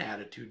our own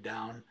attitude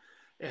down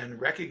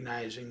and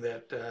recognizing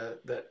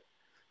that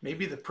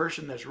maybe the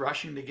person that's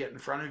rushing to get in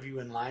front of you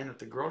in line at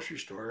the grocery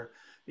store,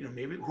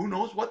 maybe, who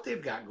knows what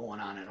they've got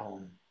going on at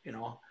home,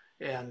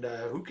 and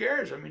who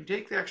cares? I mean,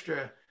 take the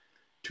extra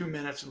 2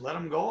 minutes and let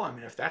them go. I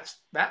mean, if that's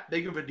that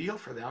big of a deal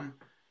for them,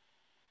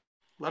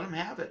 let them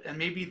have it. And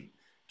maybe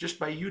just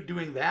by you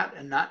doing that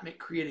and not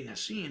creating a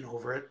scene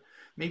over it,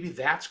 maybe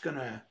that's going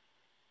to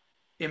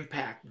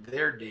impact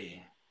their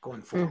day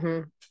going forward.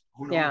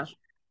 Mm-hmm. Who Yeah. knows?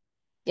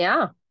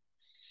 Yeah.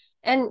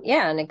 And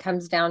it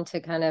comes down to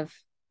kind of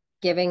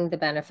giving the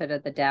benefit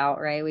of the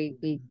doubt, right?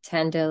 We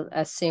tend to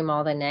assume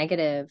all the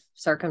negative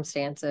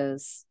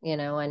circumstances,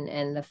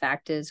 and the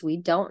fact is we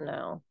don't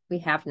know. We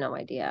have no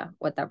idea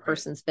what that Right.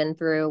 person's been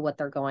through, what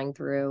they're going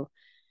through.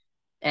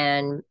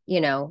 And,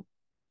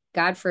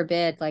 God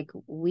forbid, like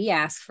we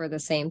ask for the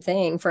same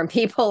thing from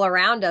people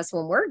around us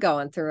when we're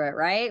going through it,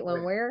 right?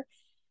 Right.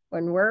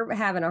 When we're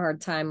having a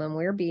hard time, when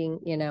we're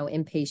being,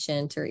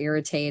 impatient or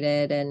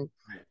irritated and,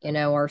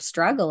 Right. or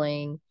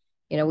struggling,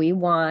 we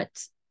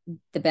want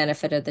the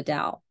benefit of the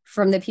doubt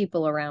from the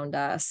people around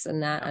us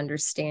and that Yeah.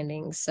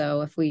 understanding.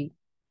 So if we,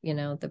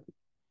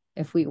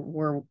 if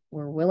we're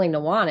willing to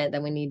want it,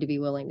 then we need to be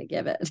willing to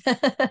give it.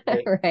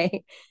 Right.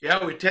 Right.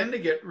 Yeah, we tend to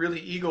get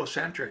really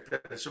egocentric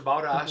that it's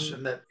about us Mhm.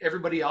 and that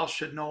everybody else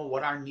should know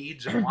what our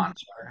needs and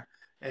wants are.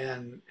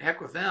 And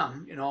heck with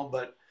them,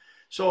 But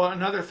so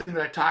another thing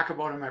that I talk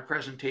about in my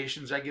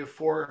presentations, I give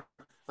 4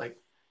 like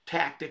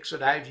tactics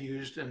that I've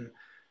used and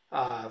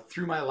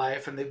through my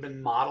life, and they've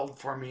been modeled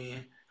for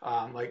me,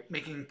 like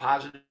making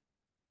positive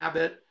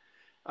habit,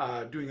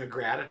 doing a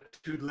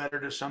gratitude letter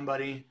to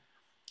somebody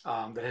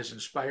that has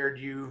inspired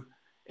you,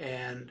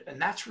 and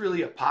that's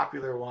really a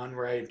popular one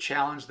where I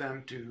challenge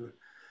them to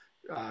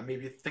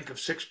maybe think of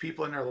 6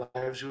 people in their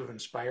lives who have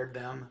inspired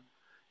them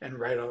and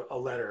write a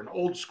letter, an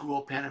old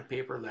school pen and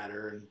paper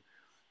letter,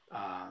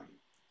 and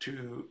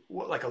to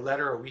like a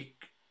letter a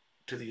week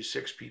to these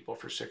 6 people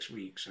for 6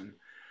 weeks,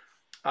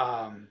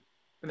 um,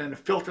 and then to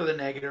filter the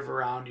negative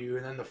around you.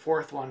 And then the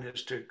fourth one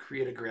is to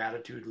create a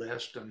gratitude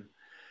list,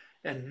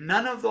 and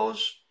none of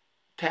those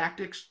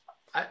tactics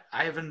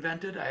I have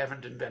invented. I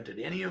haven't invented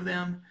any of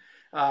them.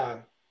 Uh,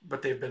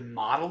 but they've been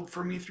modeled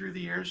for me through the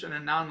years. And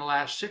then now in the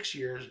last 6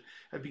 years,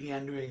 I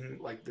began doing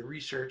like the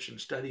research and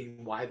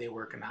studying why they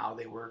work and how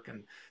they work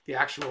and the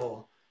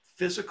actual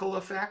physical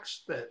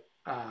effects that,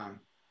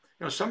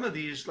 some of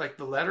these, like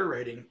the letter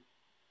writing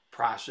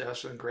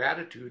process and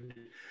gratitude,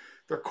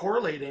 they're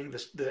correlating,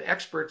 the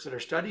experts that are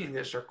studying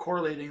this are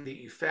correlating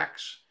the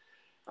effects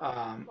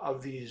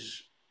of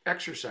these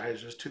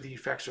exercises to the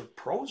effects of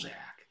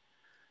Prozac,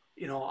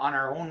 on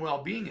our own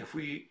well-being. If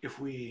we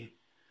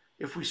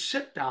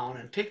sit down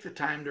and take the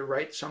time to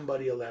write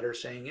somebody a letter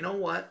saying, you know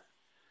what,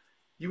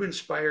 you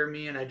inspire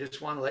me, and I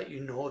just want to let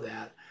you know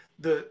that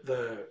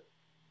the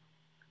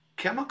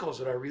chemicals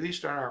that are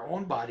released on our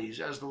own bodies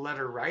as the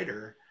letter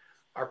writer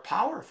are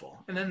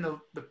powerful, and then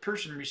the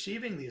person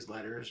receiving these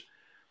letters,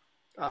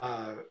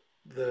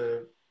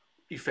 the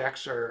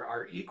effects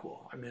are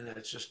equal. I mean,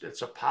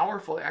 it's a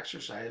powerful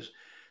exercise.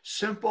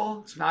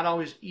 Simple. It's not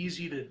always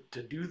easy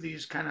to do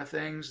these kind of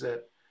things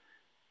that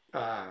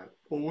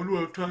well, when do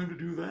I have time to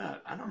do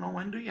that? I don't know.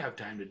 When do you have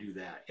time to do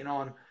that?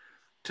 And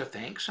to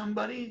thank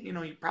somebody,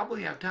 you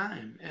probably have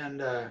time.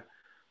 And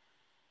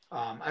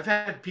I've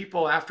had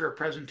people after a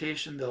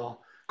presentation,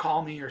 they'll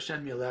call me or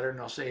send me a letter and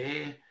they'll say,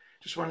 hey,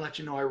 just want to let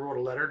you know I wrote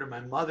a letter to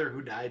my mother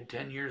who died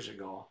 10 years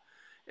ago.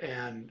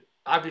 And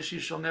obviously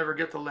she'll never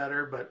get the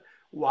letter, but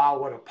wow,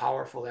 what a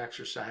powerful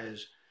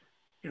exercise,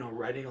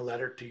 writing a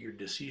letter to your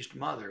deceased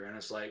mother. And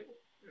it's like,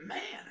 man,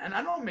 and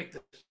I don't make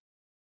this.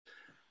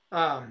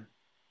 Um,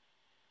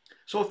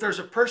 so if there's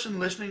a person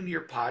listening to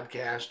your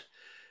podcast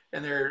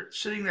and they're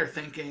sitting there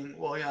thinking,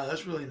 well, yeah,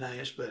 that's really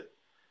nice, but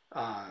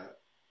uh,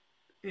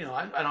 I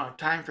don't have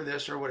time for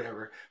this or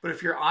whatever. But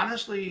if you're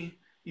honestly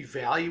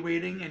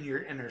evaluating and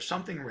there's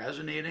something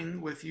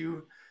resonating with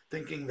you,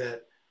 thinking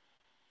that,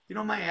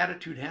 my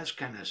attitude has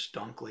kind of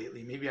stunk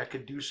lately. Maybe I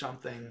could do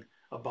something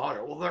about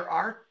it. Well, there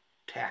are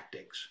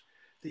tactics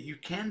that you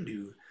can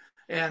do.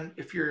 And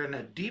if you're in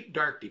a deep,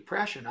 dark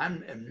depression,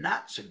 am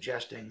not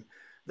suggesting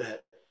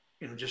that,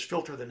 just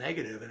filter the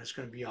negative and it's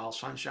going to be all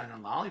sunshine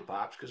and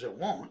lollipops, because it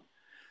won't.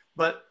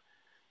 But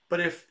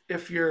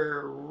if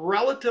you're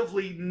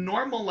relatively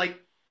normal, like,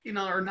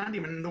 or not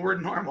even the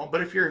word normal,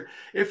 but if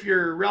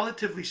you're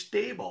relatively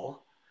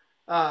stable,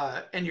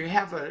 and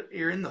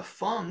you're in the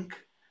funk,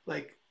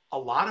 like a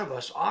lot of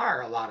us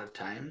are a lot of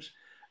times,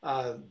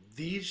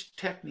 these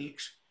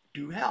techniques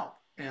do help.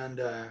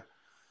 And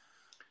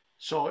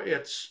so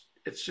it's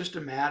just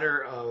a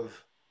matter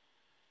of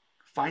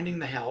finding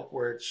the help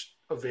where it's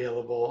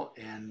available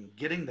and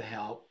getting the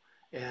help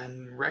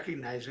and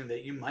recognizing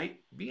that you might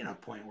be in a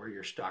point where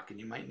you're stuck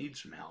and you might need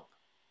some help.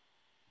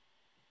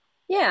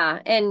 Yeah.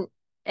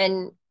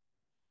 And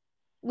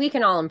we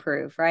can all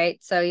improve,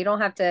 right? So you don't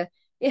have to,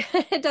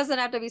 it doesn't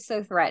have to be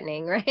so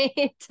threatening,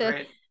 right?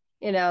 Right.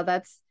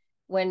 That's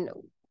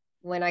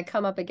when I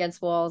come up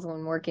against walls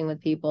when working with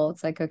people,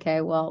 it's like,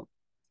 okay, well,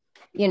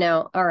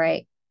 all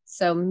right.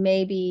 So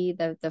maybe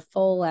the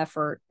full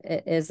effort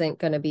isn't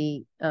going to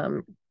be,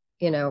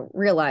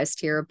 realized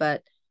here,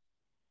 but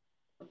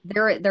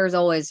There's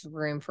always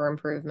room for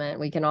improvement.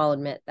 We can all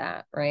admit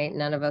that, right?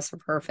 None of us are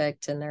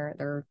perfect, and there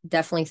are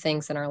definitely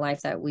things in our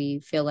life that we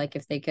feel like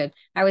if they could,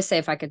 I would say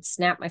if I could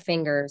snap my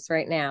fingers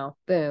right now,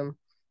 boom,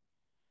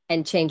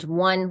 and change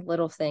one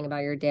little thing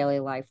about your daily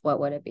life, what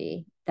would it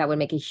be? That would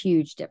make a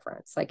huge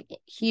difference, like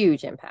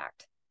huge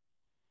impact.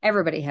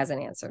 Everybody has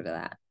an answer to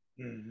that.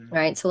 Mm-hmm.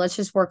 Right? So let's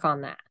just work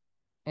on that.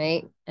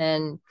 Right?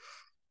 And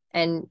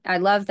I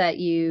love that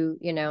you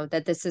know,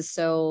 that this is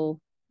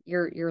so,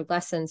 your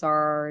lessons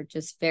are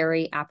just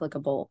very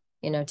applicable,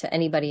 you know, to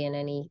anybody in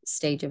any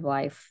stage of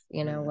life,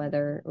 you know,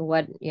 whether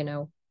what, you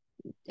know,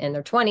 in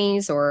their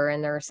 20s or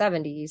in their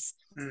 70s,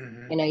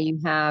 you know, you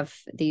have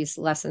these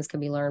lessons can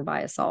be learned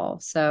by us all.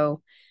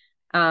 So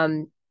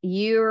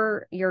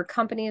your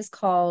company is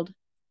called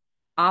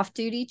Off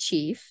Duty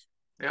Chief.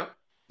 Yep.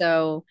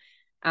 So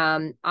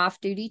Off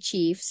Duty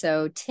Chief.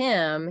 So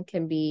Tim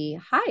can be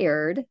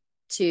hired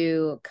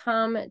to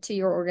come to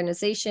your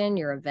organization,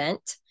 your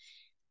event,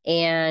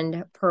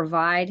 and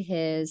provide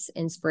his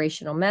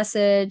inspirational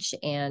message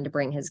and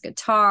bring his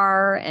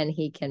guitar, and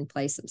he can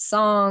play some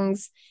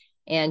songs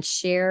and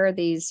share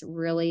these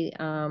really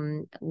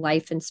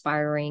life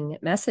inspiring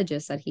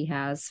messages that he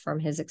has from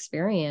his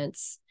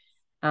experience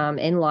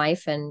in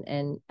life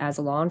and as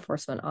a law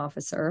enforcement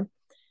officer.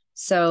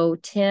 So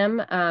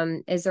Tim,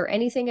 is there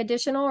anything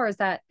additional, or is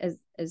that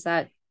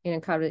you know,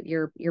 kind of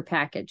your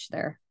package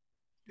there?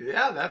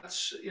 Yeah,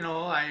 that's, you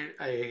know,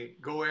 I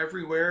go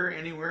everywhere,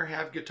 anywhere,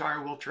 have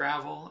guitar, will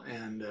travel,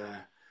 and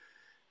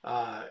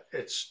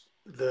it's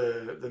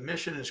the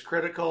mission is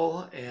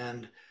critical,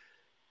 and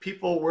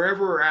people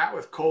wherever we're at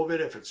with COVID,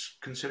 if it's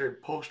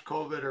considered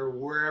post-COVID or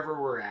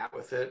wherever we're at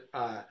with it,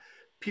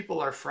 people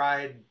are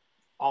fried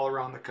all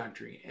around the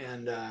country,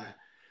 and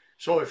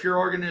so if your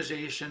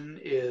organization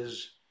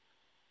is,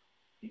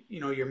 you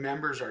know, your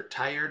members are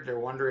tired, they're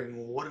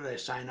wondering, what did I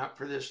sign up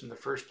for this in the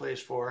first place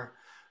for?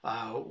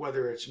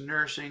 Whether it's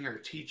nursing or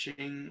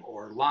teaching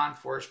or law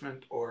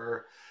enforcement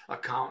or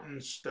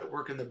accountants that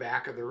work in the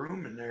back of the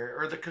room and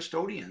or the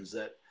custodians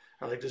that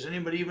are like, does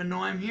anybody even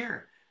know I'm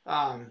here?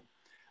 I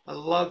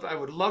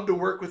would love to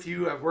work with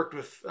you. I've worked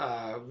with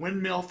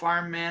windmill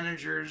farm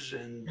managers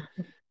and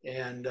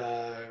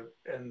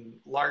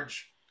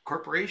large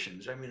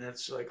corporations. I mean,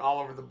 it's like all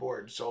over the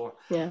board. So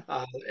Yeah.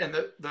 and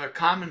the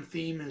common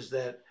theme is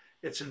that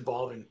it's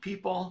involving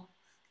people.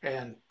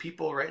 And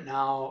people right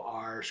now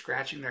are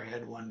scratching their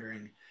head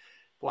wondering,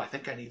 well, I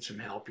think I need some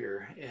help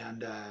here.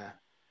 And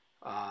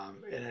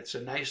it's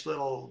a nice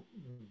little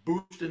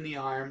boost in the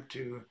arm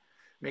to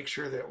make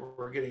sure that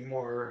we're getting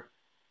more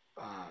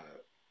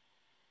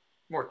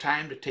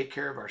time to take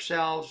care of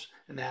ourselves.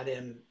 And that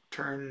in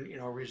turn, you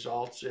know,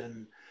 results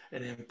in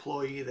an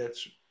employee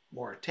that's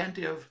more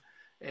attentive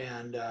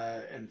and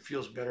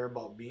feels better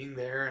about being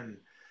there. And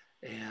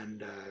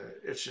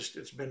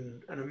it's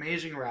been an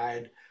amazing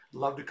ride.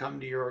 Love to come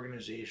to your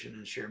organization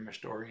and share my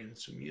story and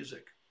some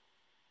music.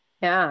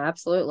 Yeah,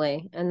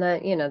 absolutely.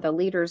 And you know, the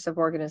leaders of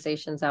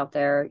organizations out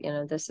there, you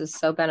know, this is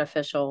so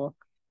beneficial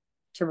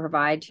to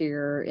provide to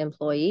your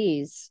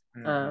employees.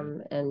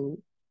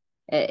 And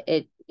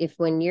if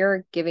when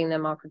you're giving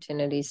them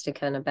opportunities to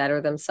kind of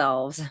better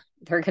themselves,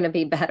 they're going to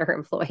be better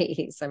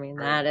employees. I mean,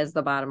 that is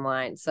the bottom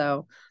line.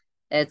 So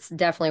it's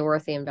definitely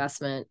worth the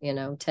investment, you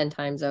know, 10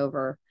 times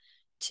over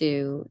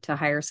to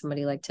hire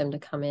somebody like Tim to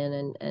come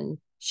in and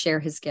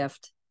share his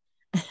gift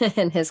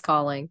and his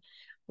calling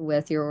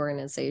with your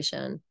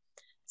organization.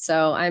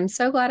 So I'm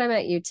so glad I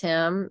met you,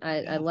 Tim.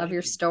 I love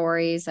your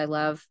stories. I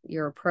love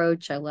your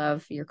approach. I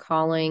love your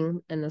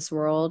calling in this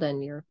world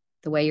and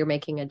the way you're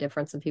making a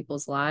difference in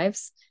people's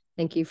lives.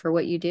 Thank you for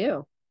what you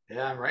do.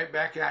 Yeah, I'm right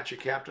back at you,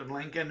 Captain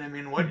Lincoln. I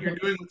mean, what you're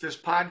doing with this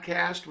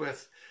podcast,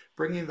 with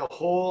bringing the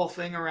whole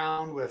thing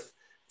around with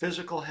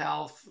physical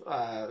health,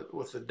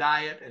 with the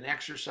diet and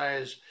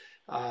exercise,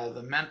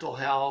 the mental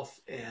health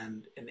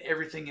and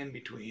everything in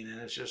between.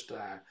 And it's just,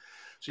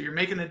 so you're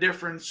making a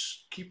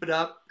difference. Keep it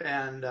up.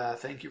 And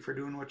thank you for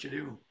doing what you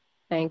do.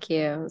 Thank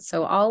you.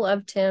 So all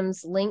of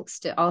Tim's links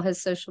to all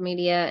his social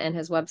media and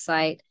his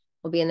website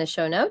will be in the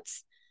show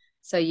notes.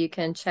 So you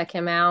can check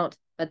him out.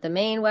 But the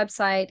main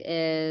website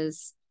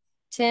is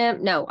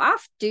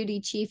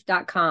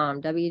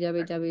offdutychief.com,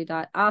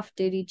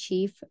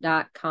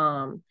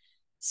 www.offdutychief.com.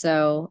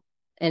 So,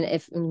 and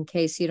if in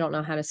case you don't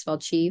know how to spell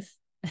chief,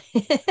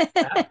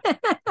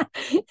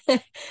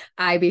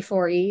 I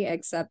before E,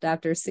 except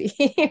after C.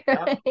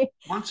 Right? Yep.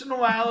 Once in a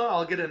while,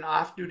 I'll get an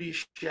off-duty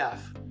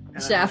chef.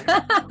 Chef,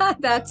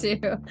 that too.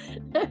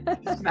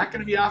 It's not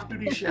going to be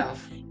off-duty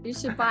chef. You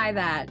should buy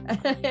that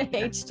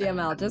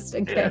HTML just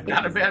in case. Yeah,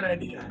 not a bad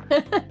idea.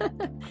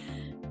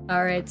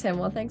 All right, Tim.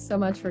 Well, thanks so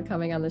much for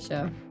coming on the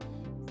show.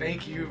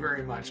 Thank you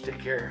very much. Take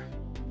care.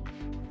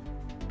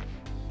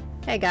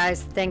 Hey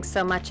guys, thanks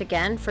so much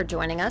again for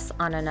joining us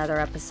on another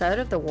episode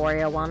of the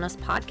Warrior Wellness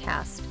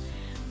Podcast.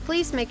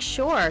 Please make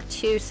sure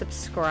to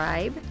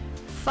subscribe,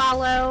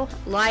 follow,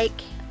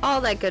 like, all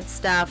that good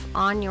stuff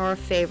on your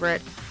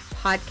favorite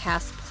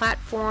podcast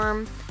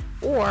platform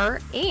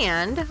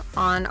and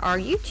on our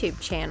YouTube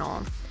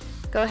channel.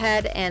 go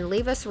ahead and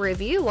leave us a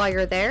review while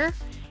you're there.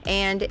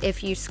 And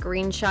if you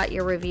screenshot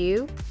your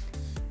review,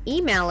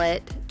 email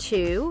it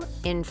to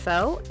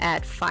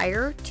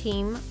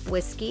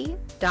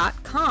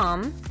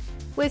info@fireteamwhiskey.com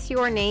with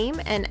your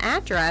name and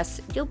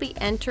address. You'll be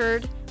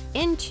entered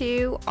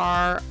into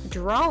our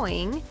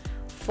drawing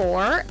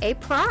for a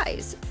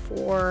prize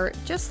for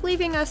just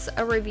leaving us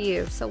a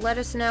review. So let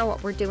us know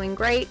what we're doing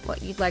great,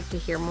 what you'd like to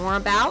hear more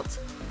about,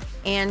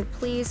 and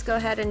please go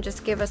ahead and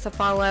just give us a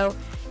follow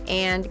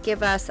and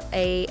give us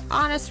a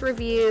honest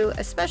review,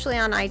 especially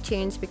on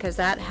iTunes, because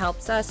that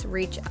helps us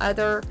reach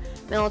other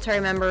military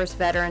members,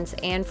 veterans,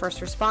 and first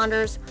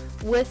responders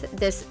with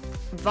this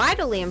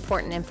vitally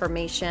important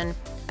information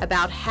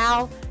about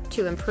how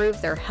to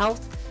improve their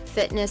health,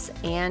 fitness,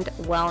 and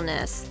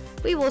wellness.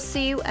 We will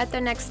see you at the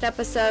next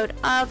episode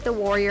of the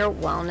Warrior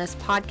Wellness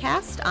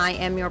Podcast. I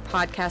am your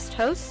podcast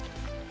host,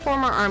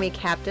 former Army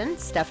Captain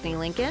Stephanie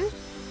Lincoln,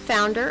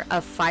 founder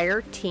of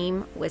Fire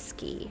Team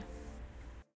Whiskey.